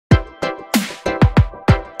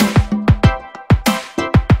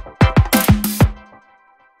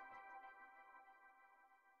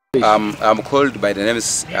I'm called by the name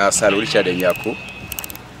Soroti Nyaku.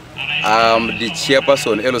 I'm the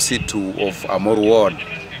chairperson LC2 of Amoru Ward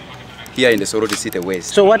here in the Soroti City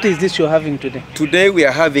West. So what is this you're having today? Today we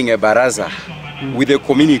are having a baraza with the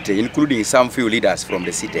community, including some few leaders from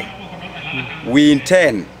the city. We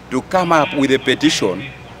intend to come up with a petition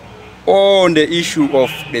on the issue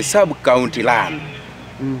of the sub-county land,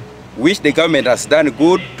 which the government has done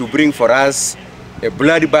good to bring for us a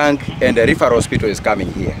blood bank, and a referral hospital is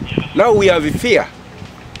coming here. Now we have fear.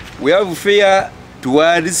 We have fear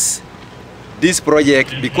towards this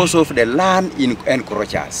project because of the land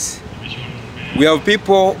encroachers. We have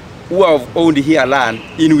people who have owned here land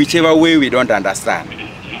in whichever way we don't understand.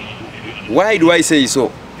 Why do I say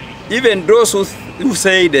so? Even those who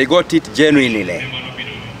say they got it genuinely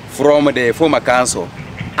from the former council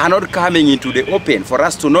are not coming into the open for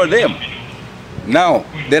us to know them. Now,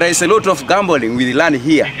 there is a lot of gambling with land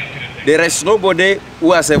here. There is nobody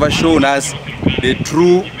who has ever shown us the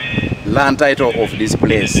true land title of this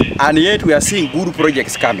place. And yet we are seeing good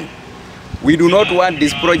projects coming. We do not want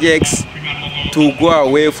these projects to go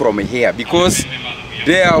away from here because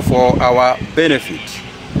they are for our benefit.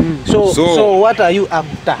 So what are you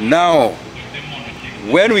after? Now,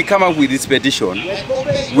 when we come up with this petition,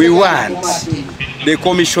 we want the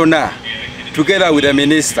commissioner, together with the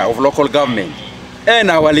minister of local government,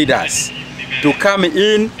 and our leaders to come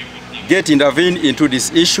in, intervene into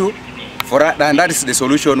this issue, and that is the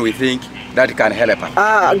solution we think that can help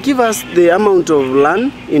us. Give us the amount of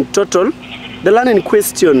land in total. The land in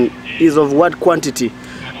question is of what quantity?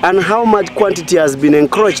 And how much quantity has been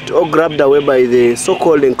encroached or grabbed away by the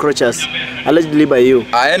so-called encroachers, allegedly by you?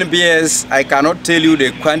 NBS, I cannot tell you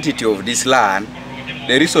the quantity of this land.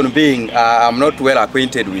 The reason being, I'm not well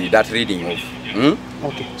acquainted with that reading of.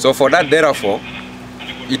 Okay. So for that, therefore,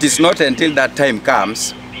 it is not until that time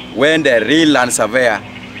comes when the real land surveyor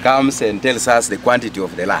comes and tells us the quantity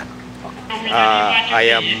of the land. I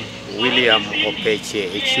am William Opeche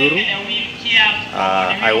Echuru.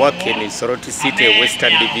 I work in Soroti City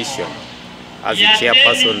Western Division as a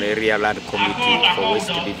chairperson Area Land Committee for West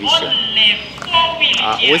Division.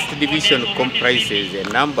 West Division comprises a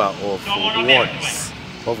number of wards,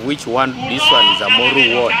 of which this one is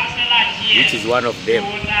Amoru Ward, which is one of them,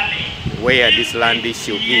 where this land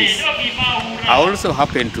issue is. I also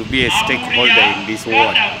happen to be a stakeholder in this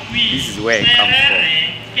ward. This is where I come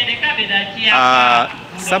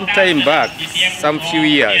from. Some time back, some few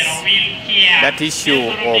years, that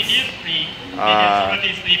issue of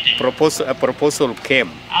a proposal came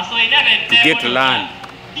to get land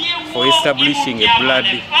for establishing a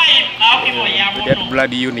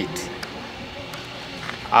blood unit,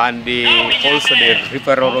 and also the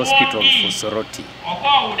referral hospital for Soroti.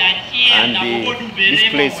 And this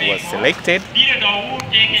place was selected.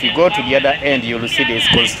 If you go to the other end, you will see there is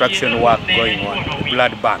construction work going on, the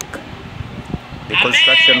blood bank. The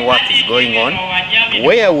construction work is going on.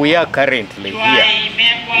 Where we are currently here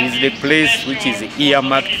is the place which is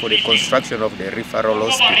earmarked for the construction of the referral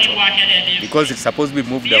hospital, because it's supposed to be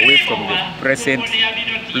moved away from the present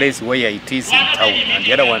place where it is in town, and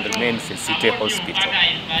the other one remains a city hospital.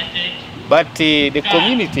 But the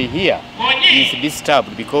community here is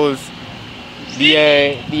disturbed because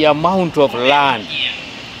the amount of land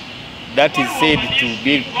that is said to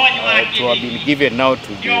have been given now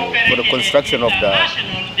for the construction of the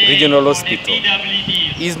regional hospital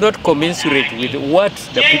is not commensurate with what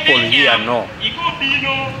the people here know.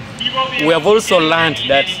 We have also learned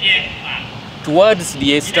that towards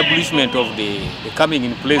the establishment of the coming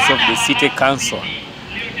in place of the city council,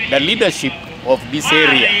 the leadership of this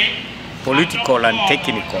area, political and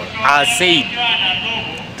technical, are said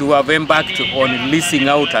to have embarked on leasing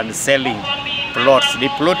out and selling plots. They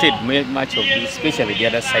plotted much of this, especially the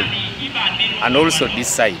other side, and also this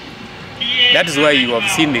side. That is why you have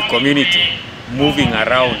seen the community moving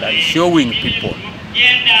around and showing people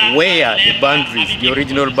where the boundaries, the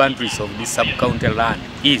original boundaries of this sub-county land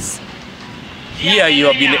is. Here you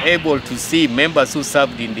have been able to see members who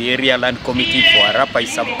served in the area land committee for Arapai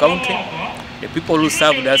sub-county, the people who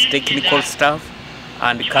served as technical staff,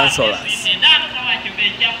 and councillors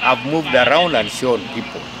have moved around and shown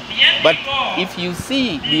people. But if you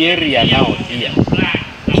see the area now here,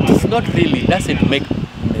 it is not really, doesn't make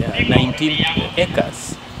 19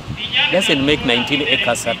 acres. Doesn't make 19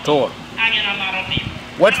 acres at all.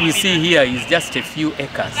 What we see here is just a few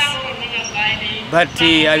acres. But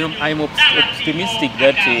I'm optimistic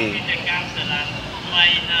that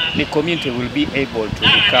the community will be able to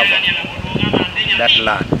recover that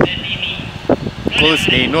land, because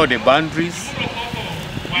they know the boundaries.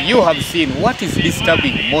 You have seen what is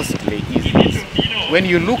disturbing mostly is this. When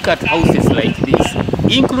you look at houses like this,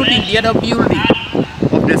 including the other building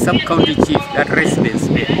of the sub-county chief, that residence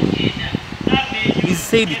there, is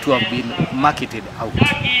said to have been marketed out.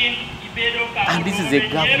 And this is a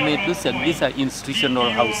government, these are institutional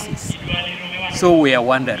houses. So we are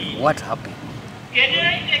wondering what happened.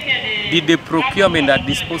 Did the Procurement and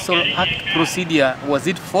Disposal Act procedure, was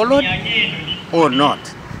it followed or not?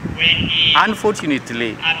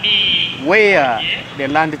 Unfortunately, where the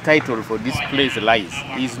land title for this place lies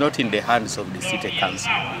is not in the hands of the city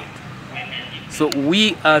council yet. So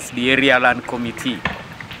we as the area land committee,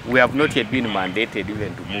 we have not yet been mandated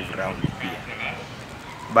even to move around here.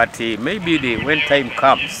 But maybe when time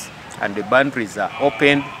comes and the boundaries are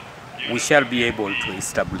opened, we shall be able to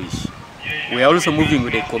establish. We are also moving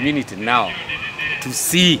with the community now to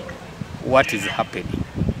see what is happening.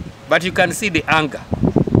 But you can see the anger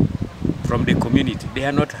from the community. They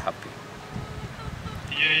are not happy.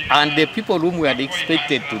 And the people whom we had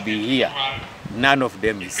expected to be here, none of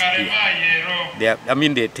them is here.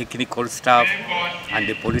 The technical staff and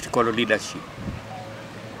the political leadership,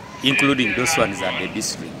 including those ones at the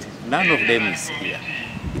district, none of them is here.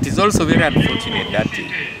 It is also very unfortunate that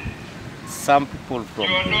some people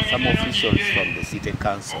some officials from the city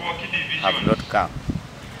council have not come.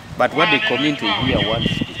 But what the community here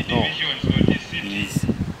wants to know is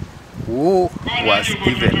who was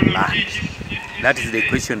given land. That is the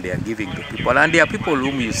question they are giving to people. And there are people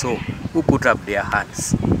whom you saw who put up their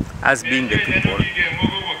hands as being the people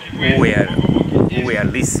who were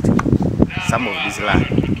leased some of this land.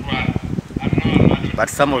 But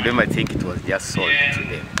some of them, I think it was just sold to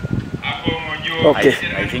them. Okay.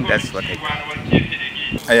 I think that's what I can.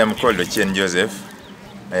 I am called Chen Joseph.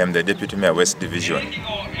 I am the Deputy Mayor West Division.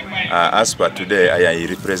 As per today, I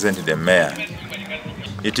represent the Mayor.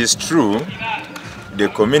 It is true, the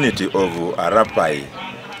community of Arapai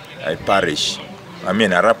Parish,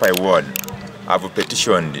 Arapai Ward, have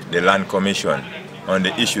petitioned the Land Commission on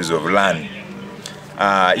the issues of land.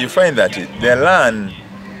 You find that the land,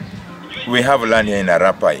 we have land here in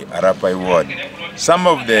Arapai Ward. Some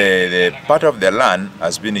of the part of the land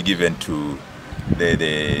has been given to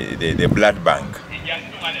the blood bank,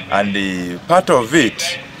 and the part of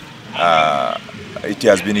it, it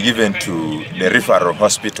has been given to the referral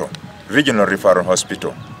hospital, regional referral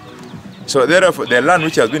hospital. So therefore, the land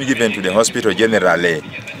which has been given to the hospital generally,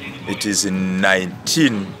 it is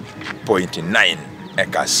 19.9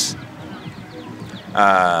 acres.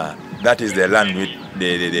 That is the land with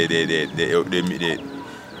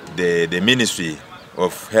the Ministry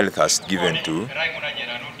of Health has given to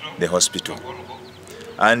the hospital.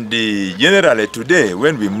 And generally today,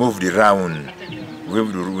 when we moved around,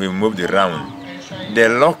 the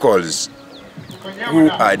locals who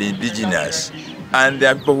are the indigenous and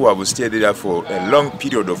the people who have stayed there for a long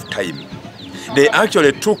period of time, they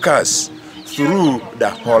actually took us through the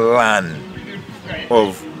whole land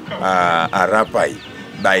of Arapai.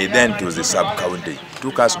 By then it was the sub-county.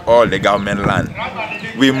 Took us all the government land.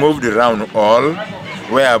 We moved around all,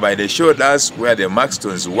 whereby they showed us where the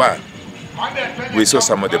markstones were. We saw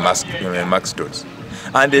some of the markstones.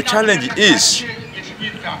 And the challenge is,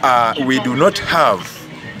 we do not have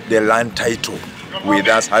the land title with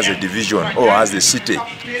us as a division or as a city.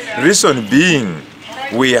 Reason being,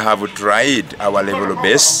 we have tried our level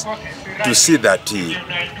best to see that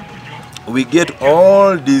we get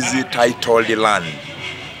all these titled land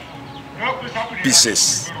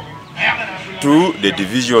pieces to the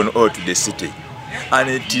division or to the city. And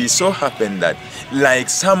it is so happened that, like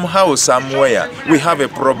somehow, somewhere, we have a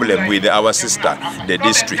problem with our sister, the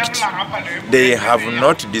district. They have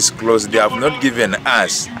not disclosed, they have not given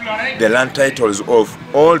us the land titles of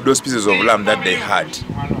all those pieces of land that they had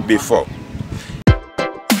before.